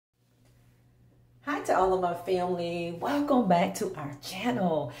Hi to all of my family. Welcome back to our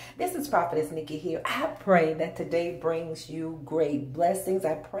channel. This is Prophetess Nikki here. I pray that today brings you great blessings.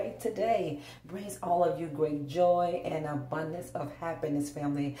 I pray today brings all of you great joy and abundance of happiness,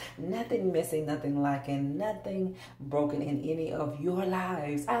 family. Nothing missing, nothing lacking, nothing broken in any of your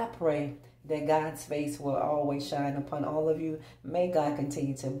lives. I pray that God's face will always shine upon all of you. May God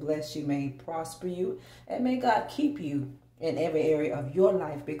continue to bless you, may He prosper you, and may God keep you in every area of your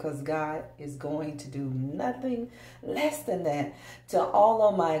life, because God is going to do nothing less than that. To all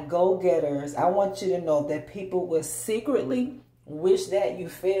of my go-getters, I want you to know that people will secretly wish that you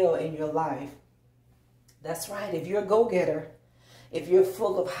fail in your life. That's right. If you're a go-getter, if you're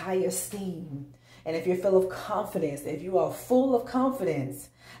full of high esteem, and if you're full of confidence, if you are full of confidence,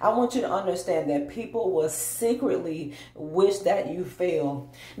 I want you to understand that people will secretly wish that you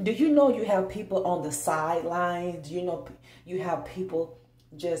fail. Do you know you have people on the sidelines? Do you know you have people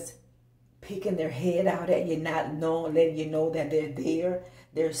just peeking their head out at you, not knowing, letting you know that they're there?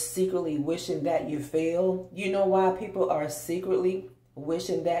 They're secretly wishing that you fail. You know why people are secretly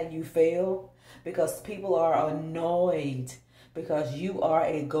wishing that you fail? Because people are annoyed because you are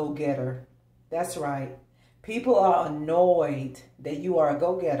a go-getter. That's right. People are annoyed that you are a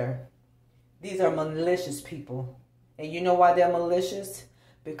go-getter. These are malicious people. And you know why they're malicious?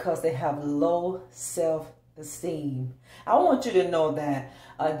 Because they have low self-esteem. I want you to know that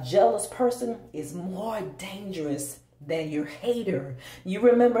a jealous person is more dangerous than your hater. You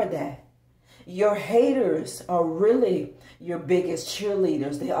remember that. Your haters are really your biggest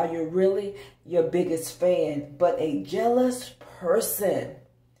cheerleaders. They are really your biggest fan. But a jealous person,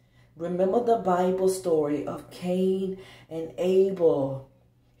 remember the Bible story of Cain and Abel.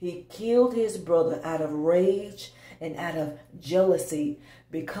 He killed his brother out of rage and out of jealousy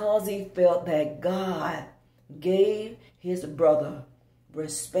because he felt that God gave his brother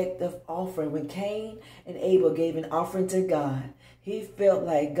respective offering. When Cain and Abel gave an offering to God, he felt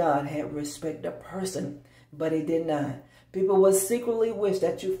like God had respect a person, but he did not. People will secretly wish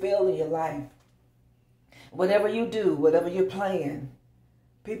that you fail in your life. Whatever you do, whatever you're playing,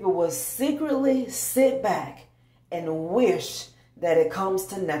 people will secretly sit back and wish that it comes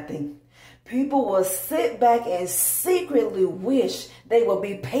to nothing. People will sit back and secretly wish they will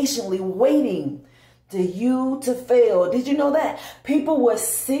be patiently waiting to you to fail. Did you know that? People will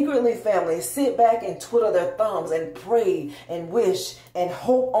secretly, family, sit back and twiddle their thumbs and pray and wish and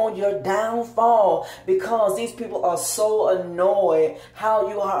hope on your downfall, because these people are so annoyed how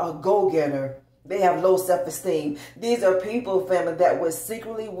you are a go-getter. They have low self-esteem. These are people, family, that will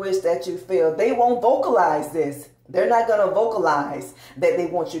secretly wish that you fail. They won't vocalize this. They're not going to vocalize that they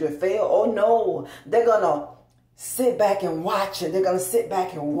want you to fail. Oh, no. They're going to sit back and watch, and they're going to sit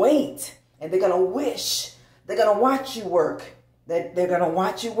back and wait, and they're going to wish. They're going to watch you work. They're going to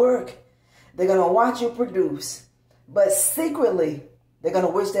watch you work. They're going to watch you produce. But secretly, they're going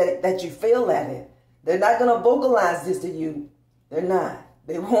to wish that you fail at it. They're not going to vocalize this to you. They're not.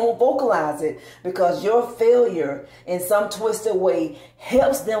 They won't vocalize it, because your failure in some twisted way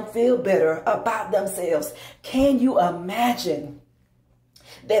helps them feel better about themselves. Can you imagine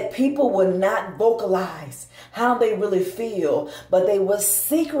that people will not vocalize how they really feel, but they will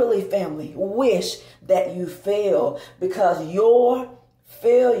secretly, family, wish that you fail, because your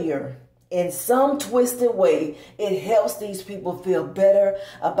failure in some twisted way, it helps these people feel better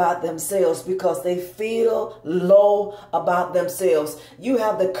about themselves, because they feel low about themselves. You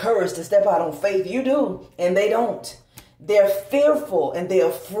have the courage to step out on faith. You do, and they don't. They're fearful and they're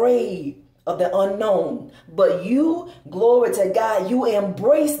afraid of the unknown. But you, glory to God, you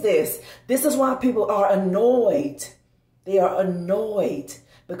embrace this. This is why people are annoyed. They are annoyed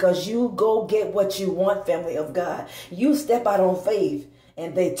because you go get what you want, family of God. You step out on faith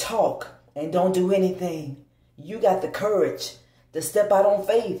and they talk and don't do anything. You got the courage to step out on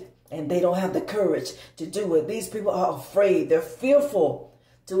faith, and they don't have the courage to do it. These people are afraid. They're fearful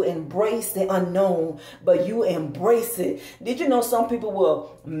to embrace the unknown, but you embrace it. Did you know some people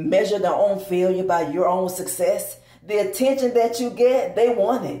will measure their own failure by your own success? The attention that you get, they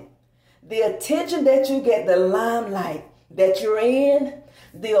want it. The attention that you get, the limelight that you're in,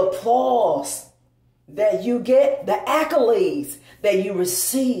 the applause that you get, the accolades that you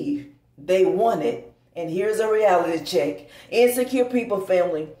receive, they want it. And here's a reality check. Insecure people,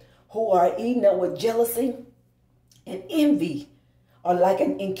 family, who are eaten up with jealousy and envy are like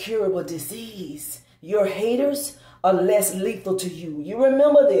an incurable disease. Your haters are less lethal to you. You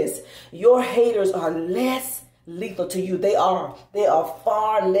remember this. Your haters are less lethal to you. They are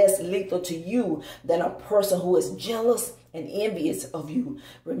far less lethal to you than a person who is jealous and envious of you.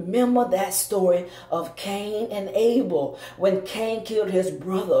 Remember that story of Cain and Abel, when Cain killed his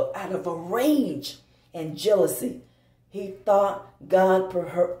brother out of a rage and jealousy. He thought God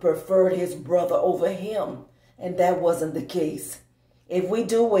preferred his brother over him, and that wasn't the case. If we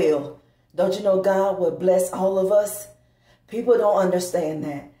do well, don't you know God will bless all of us? People don't understand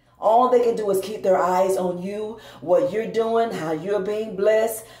that. All they can do is keep their eyes on you, what you're doing, how you're being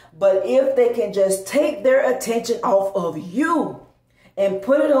blessed. But if they can just take their attention off of you and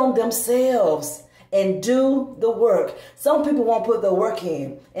put it on themselves and do the work. Some people won't put the work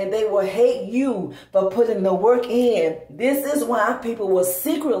in, and they will hate you for putting the work in. This is why people will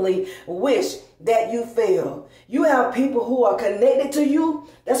secretly wish that you fail. You have people who are connected to you.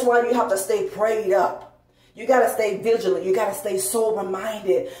 That's why you have to stay prayed up. You got to stay vigilant. You got to stay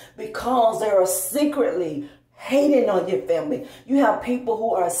sober-minded, because they are secretly hating on your family. You have people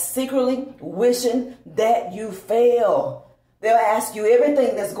who are secretly wishing that you fail. They'll ask you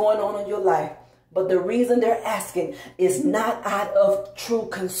everything that's going on in your life. But the reason they're asking is not out of true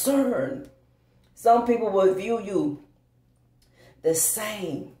concern. Some people will view you the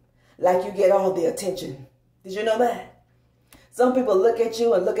same, like you get all the attention. Did you know that? Some people look at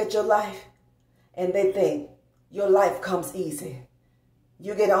you and look at your life, and they think your life comes easy.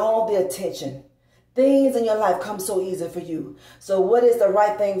 You get all the attention. Things in your life come so easy for you. So what is the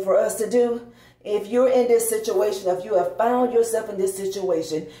right thing for us to do? If you're in this situation, if you have found yourself in this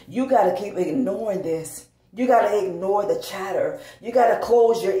situation, you got to keep ignoring this. You got to ignore the chatter. You got to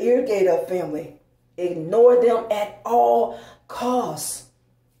close your ear gate up, family. Ignore them at all costs.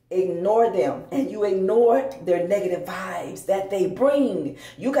 Ignore them, and you ignore their negative vibes that they bring.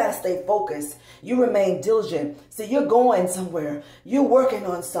 You got to stay focused. You remain diligent. See, you're going somewhere. You're working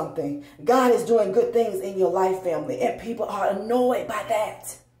on something. God is doing good things in your life, family, and people are annoyed by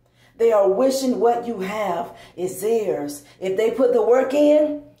that. They are wishing what you have is theirs. If they put the work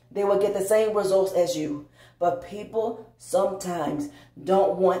in, they will get the same results as you. But people sometimes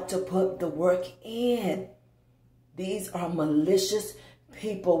don't want to put the work in. These are malicious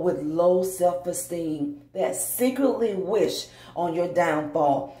people with low self-esteem that secretly wish on your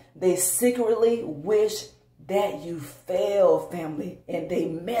downfall. They secretly wish that you fail, family. And they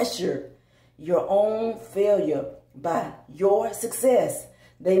measure your own failure by your success.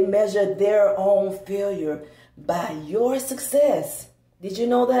 They measure their own failure by your success. Did you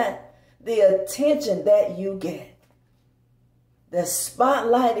know that? The attention that you get, the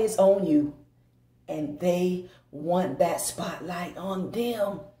spotlight is on you, and they want that spotlight on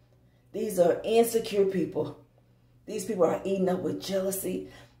them. These are insecure people. These people are eaten up with jealousy.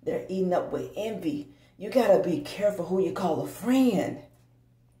 They're eaten up with envy. You got to be careful who you call a friend.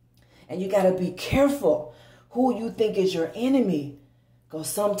 And you got to be careful who you think is your enemy. Because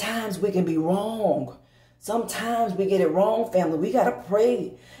sometimes we can be wrong. Sometimes we get it wrong, family. We got to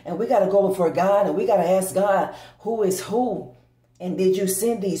pray, and we got to go before God, and we got to ask God, who is who? And did you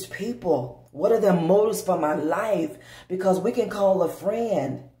send these people? What are their motives for my life? Because we can call a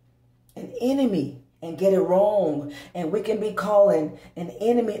friend an enemy and get it wrong. And we can be calling an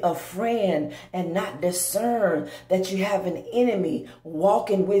enemy a friend and not discern that you have an enemy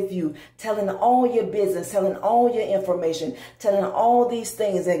walking with you, telling all your business, telling all your information, telling all these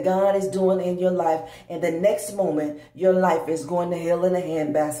things that God is doing in your life. And the next moment, your life is going to hell in a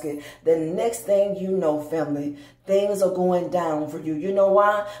handbasket. The next thing you know, family, things are going down for you. You know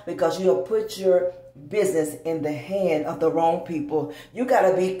why? Because you have put your business in the hand of the wrong people. You got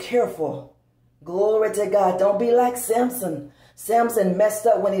to be careful. Glory to God. Don't be like Samson. Samson messed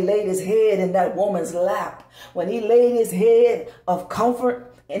up when he laid his head in that woman's lap. When he laid his head of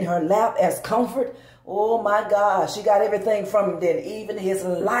comfort in her lap as comfort, oh my God, she got everything from him then, even his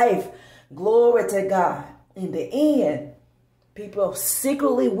life. Glory to God. In the end, people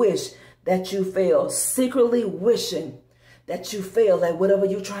secretly wish that you fail, secretly wishing that you fail at whatever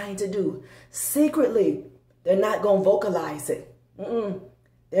you're trying to do. Secretly, they're not going to vocalize it.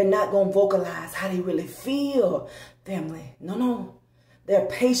 They're not going to vocalize how they really feel, family. No. They're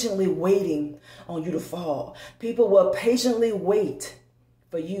patiently waiting on you to fall. People will patiently wait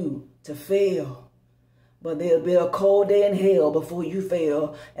for you to fail. But there'll be a cold day in hell before you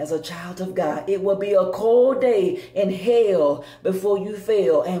fail as a child of God. It will be a cold day in hell before you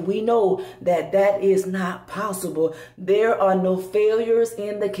fail. And we know that that is not possible. There are no failures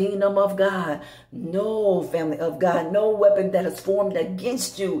in the kingdom of God. No, family of God, no weapon that is formed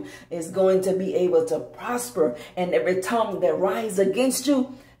against you is going to be able to prosper. And every tongue that rises against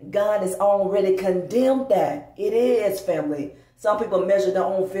you, God has already condemned that. It is, family. Some people measure their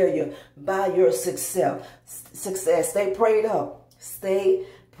own failure by your success. Stay prayed up. Stay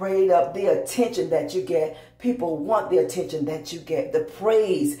prayed up, the attention that you get. People want the attention that you get, the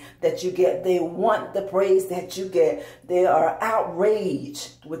praise that you get. They want the praise that you get. They are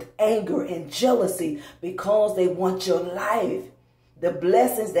outraged with anger and jealousy because they want your life, the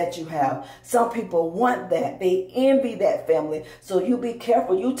blessings that you have. Some people want that. They envy that, family. So you be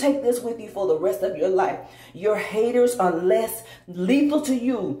careful. You take this with you for the rest of your life. Your haters are less lethal to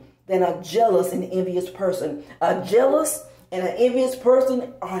you than a jealous and envious person. A jealous and an envious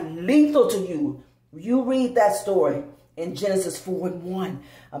person are lethal to you. You read that story in Genesis 4:1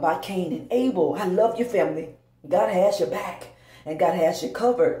 about Cain and Abel. I love your family. God has your back and God has you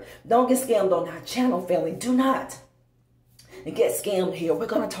covered. Don't get scammed on our channel, family. Do not. And get scammed here. We're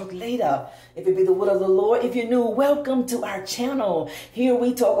going to talk later. If it be the will of the Lord. If you're new, welcome to our channel. Here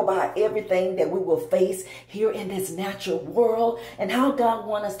we talk about everything that we will face here in this natural world and how God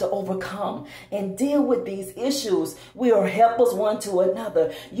wants us to overcome and deal with these issues. We are helpers one to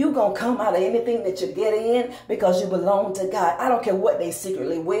another. You're going to come out of anything that you get in because you belong to God. I don't care what they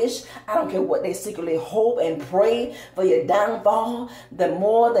secretly wish. I don't care what they secretly hope and pray for your downfall. The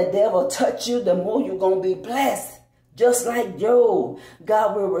more the devil touch you, the more you're going to be blessed. Just like Job,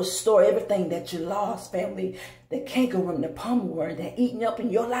 God will restore everything that you lost, family. The cankerworm, the palmerworm that eating up in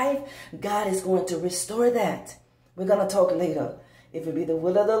your life, God is going to restore that. We're going to talk later. If it be the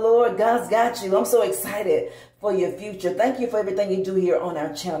will of the Lord, God's got you. I'm so excited for your future. Thank you for everything you do here on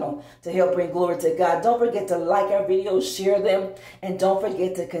our channel to help bring glory to God. Don't forget to like our videos, share them, and don't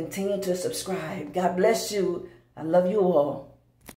forget to continue to subscribe. God bless you. I love you all.